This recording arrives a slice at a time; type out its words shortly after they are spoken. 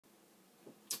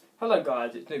Hello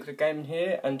guys, it's MW3 Gaming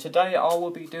here, and today I will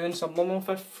be doing some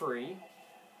MW3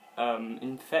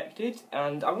 Infected,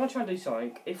 and I'm going to try and do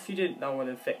something. If you didn't know what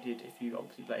Infected, if you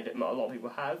obviously played it, a lot of people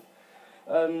have,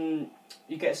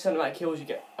 you get a certain amount of kills, you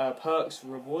get perks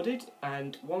rewarded,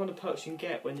 and one of the perks you can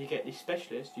get when you get the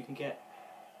Specialist, you can get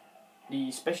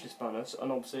the Specialist bonus,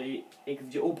 and obviously it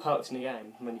gives you all perks in the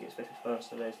game when you get Specialist bonus,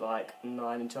 so there's like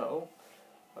 9 in total,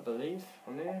 I believe,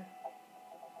 on there.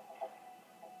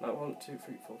 No, 1, 2,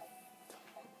 3, 4.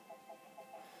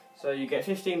 So you get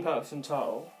 15 perks in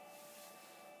total.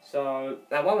 So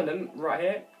now one of them right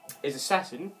here is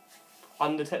Assassin,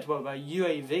 undetectable by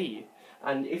UAV.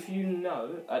 And if you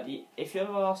know, if you're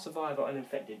the last survivor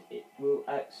uninfected, it will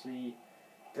actually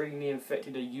bring the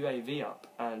infected a UAV up,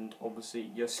 and obviously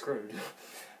you're screwed.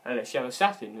 Unless you have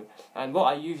Assassin. And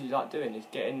what I usually like doing is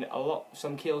getting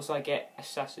some kills. So I get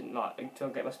Assassin, like until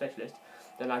I get my Specialist.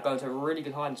 Then I go into really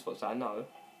good hiding spots that I know,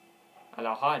 and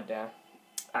I'll hide there,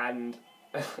 and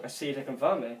I see if they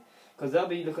confirm me, because they'll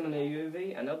be looking on the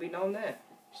UAV and there'll be no one there.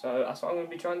 So that's what I'm going to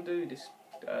be trying to do this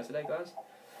today, guys.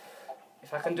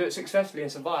 If I can do it successfully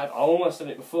and survive, I almost done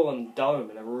it before on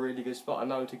Dome in a really good spot I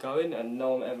know to go in, and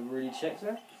no one ever really checks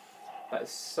there. But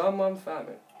someone found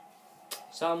me.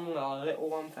 Some little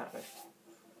one found me.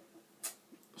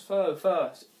 So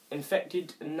first,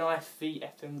 Infected Knife v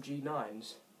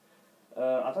FMG9s.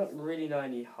 I don't really know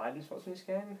any hiding spots in this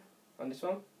game. On this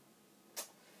one,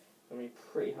 I mean,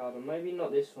 pretty hard on. Maybe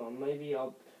not this one. Maybe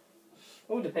I'll.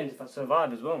 All depends if I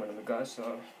survive as well, man, guys.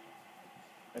 So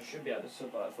I should be able to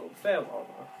survive for a fair while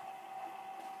now.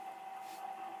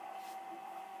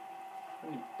 How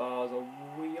many bars are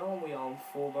we on? We are on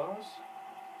 4 bars.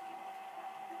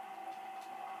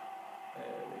 There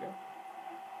we go.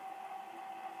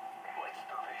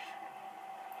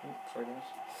 Oops, sorry guys.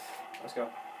 Let's go.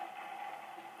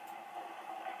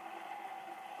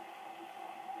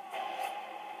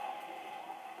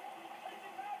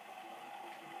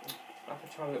 I have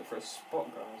to try and look for a spot,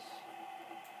 guys.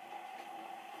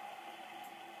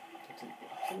 I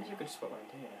think there's a good spot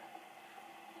around here.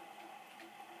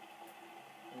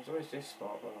 There's always this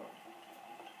spot, but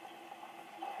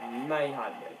I may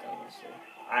hide there, guys.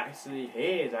 Actually,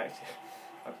 here's actually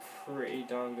a pretty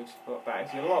darn good spot. But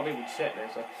actually, a lot of people check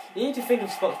this. So you need to think of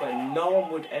spots where no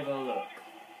one would ever look.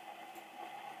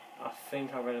 I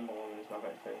think I read them all in this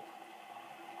MW3.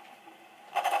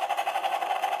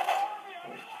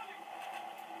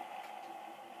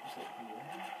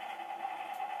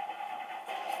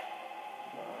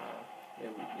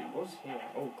 It was here.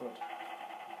 Oh god.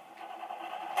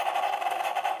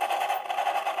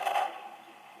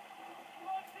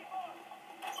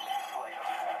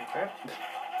 Okay.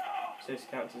 So this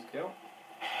counts as kill.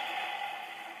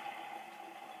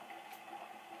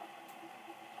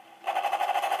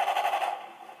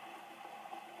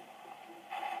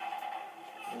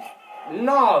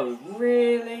 No!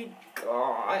 Really?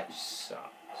 God, that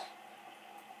sucks.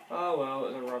 Oh well,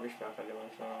 it was a rubbish map anyway,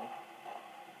 so.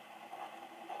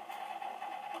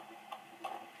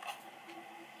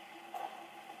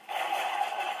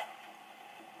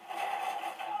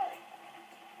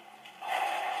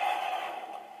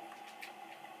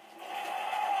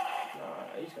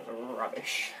 These guys are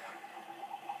rubbish.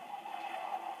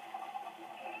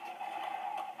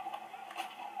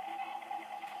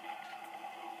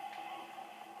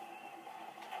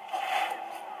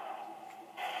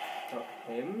 Got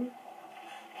him.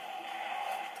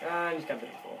 And he's camping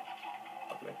before.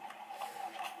 Lovely.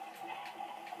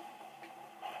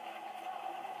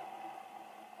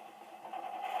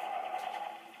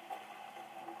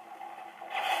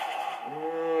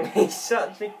 He's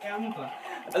such a camper.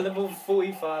 A level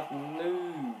 45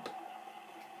 noob.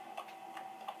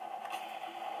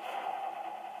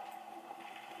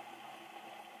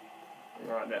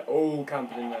 Right, they're all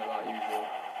camping in there like usual.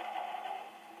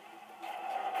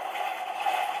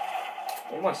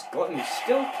 Almost got him, he's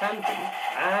still camping,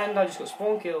 and I just got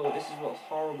spawn kill. This is what's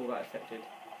horrible about Infected.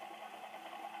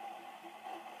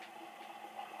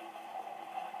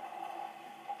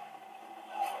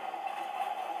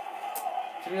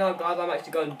 So you know, guys, I'm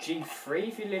actually going G3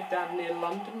 if you live down near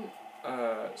London.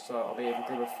 So I'll be with a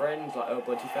group of friends like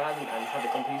MW3 and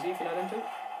Havoc on PC if you know them too.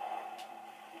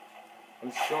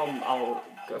 I'm sure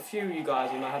a few of you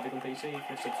guys will know Havoc on PC if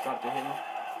you subscribe to him.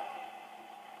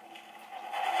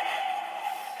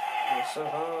 It's so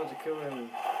hard to kill him.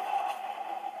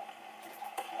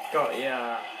 Got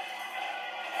yeah.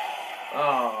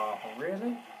 Oh,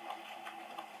 really?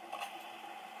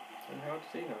 And how to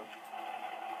see now?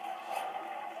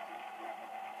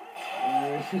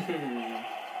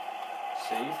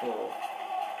 C4.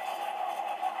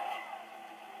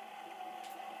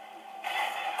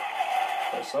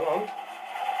 For so long.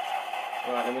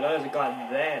 Right, and we know there's a guy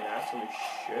there now, so we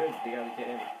should be able to get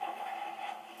in.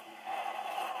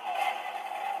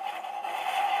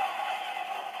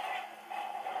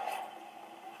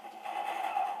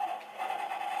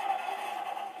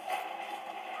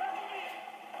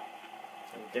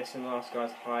 I'm guessing the last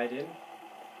guy's hiding.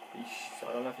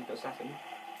 I don't know if he's got assassin.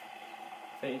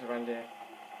 I think he's around here.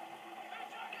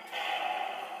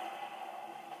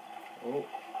 Oh.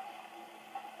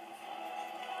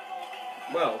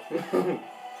 Well.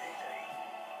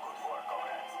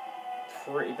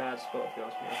 Pretty bad spot if you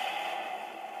ask me.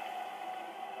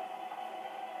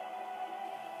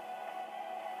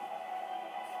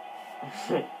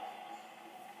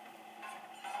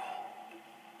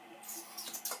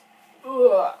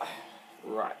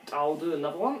 Right, I'll do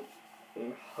another one,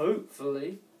 and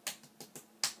hopefully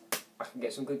I can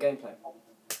get some good gameplay.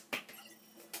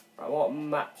 Right, what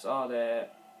maps are there?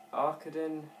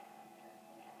 Arcaden,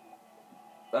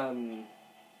 I don't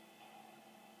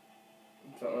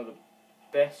know the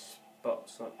best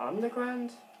spots on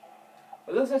Underground.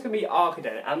 It looks like it's going to be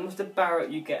Arcaden, and with the Barrett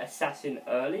you get Assassin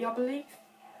early, I believe.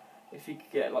 If you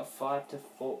could get like 4 to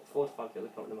 5 kills,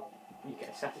 you get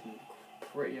Assassin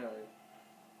pretty early.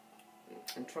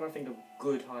 I'm trying to think of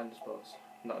good hiding spots,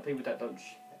 like people that don't check.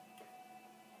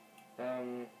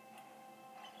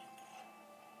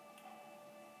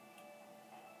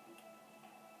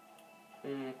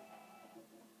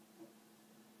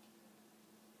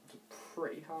 It's a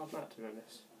pretty hard map to be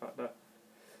honest. Like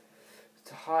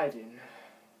to hide in.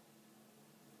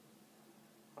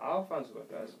 I'll find some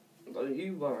guys. Don't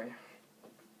you worry.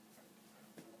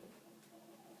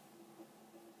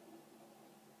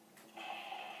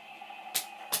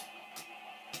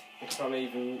 If I'm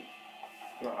even...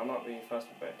 No, I might be first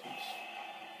advantage.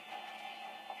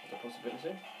 Is that a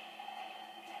possibility?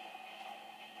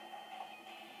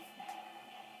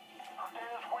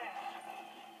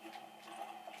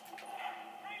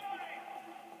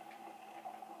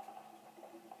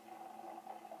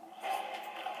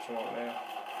 Somewhat there.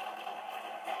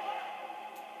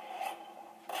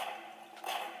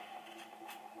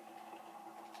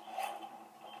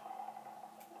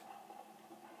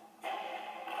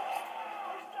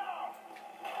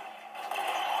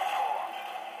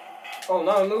 Oh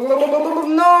no,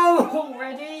 no,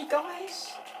 already,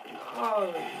 guys?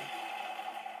 No.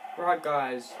 Right,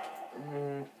 guys.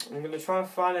 I'm going to try and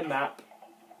find a map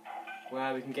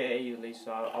where we can get it easily,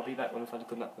 so I'll be back when I find a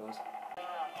good map, guys.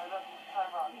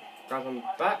 Guys, I'm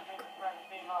back.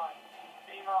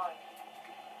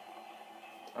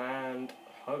 And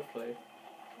hopefully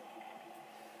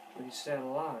we can stay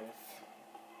alive.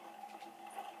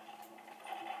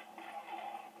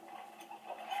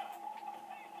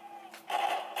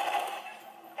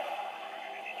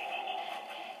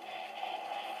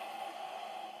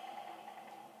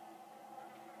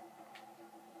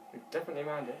 Definitely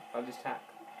around it. I'll just hack.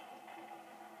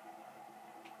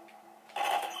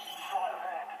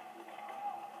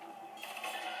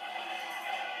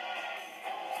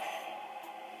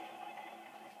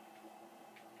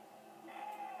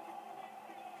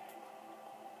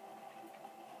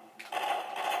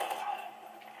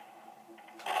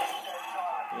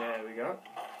 There we go.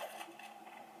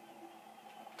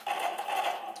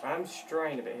 I'm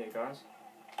straying a bit here, guys.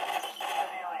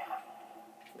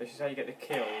 This is how you get the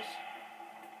kills.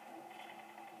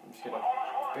 I'm just getting a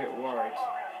bit worried.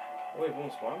 Oh, we've won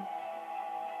one.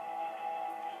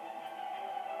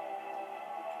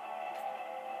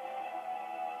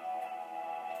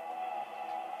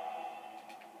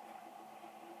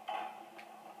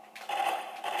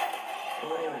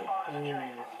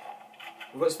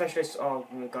 We've got specialists. Oh,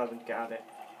 guys, we need to get out of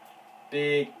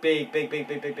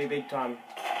there. Big time.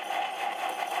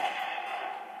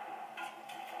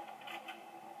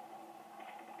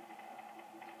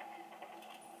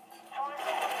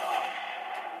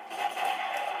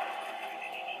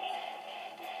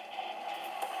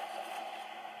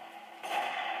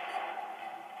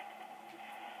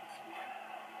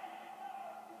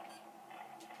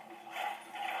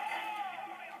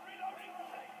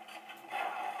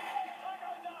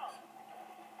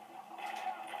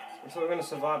 So we're going to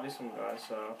survive this one, guys,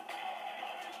 so...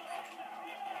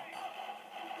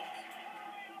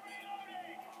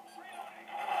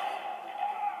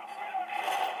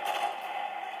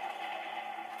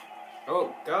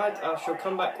 Oh, guys, I shall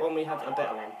come back when we have a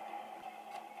better one.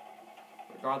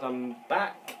 Guys, I'm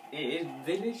back. It is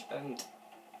village, and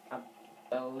I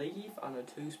believe I know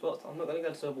 2 spots. I'm not going to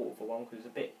go to the water for one, because it's a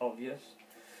bit obvious.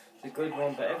 It's a good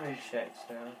one, but everyone checks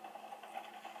now.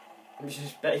 I'm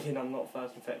just begging I'm not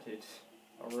first infected.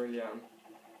 I really am.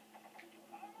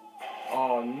 Oh,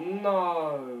 Oh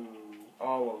no!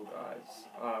 Oh well, guys,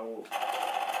 I will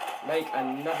make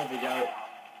another video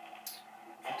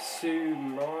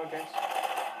tomorrow, I guess.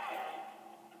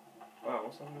 Wow,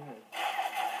 what's happening here?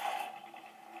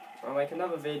 I'll make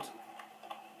another vid,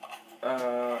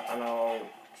 and I'll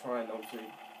try and obviously.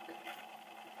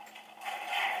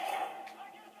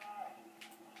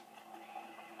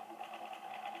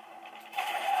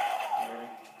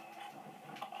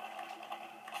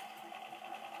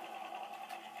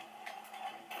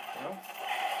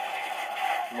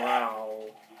 Wow.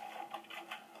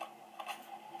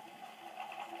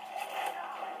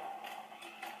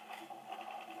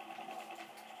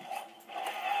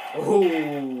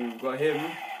 Oh, got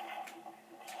him.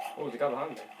 Oh, there's a guy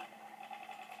behind me.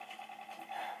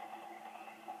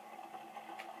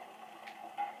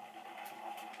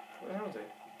 Where the hell is he?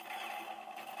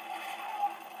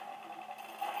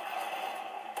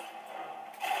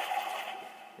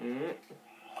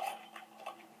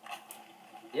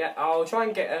 Yeah, I'll try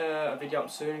and get a video up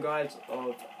soon, guys,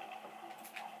 of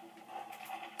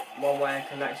one way I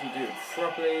can actually do it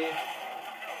properly.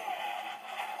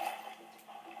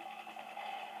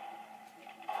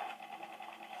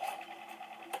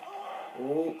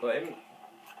 Oh, got him.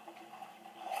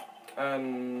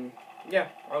 Yeah,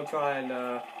 I'll try and,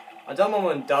 I done one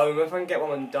on Dome. If I can get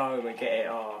one on Dome and get it,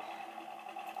 oh,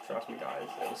 trust me, guys,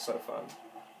 it was so fun.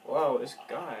 Whoa, this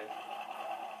guy.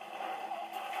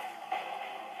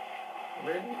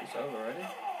 Really? It's over already?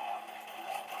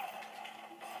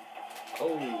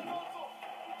 Oh.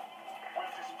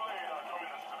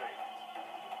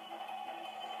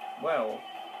 Well.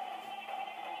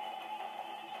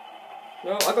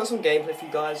 Well, I got some gameplay for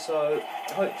you guys, so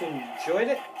I hope you enjoyed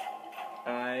it.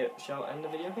 I shall end the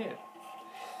video here.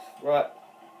 Right.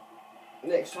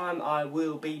 Next time I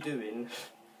will be doing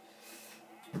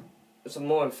some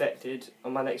more infected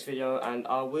on my next video, and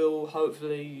I will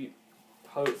hopefully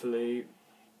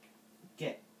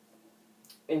get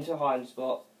into hiding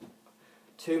spot.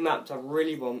 2 maps I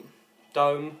really want: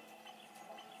 Dome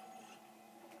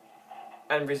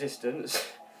and Resistance,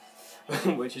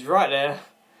 which is right there.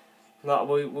 But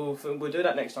we'll do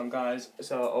that next time, guys.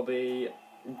 So I'll be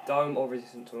Dome or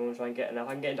Resistance. I'm gonna try and get, and if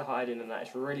I can get into hiding and that,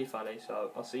 it's really funny.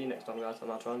 So I'll see you next time, guys,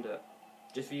 and I'll try and do it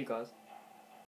just for you guys.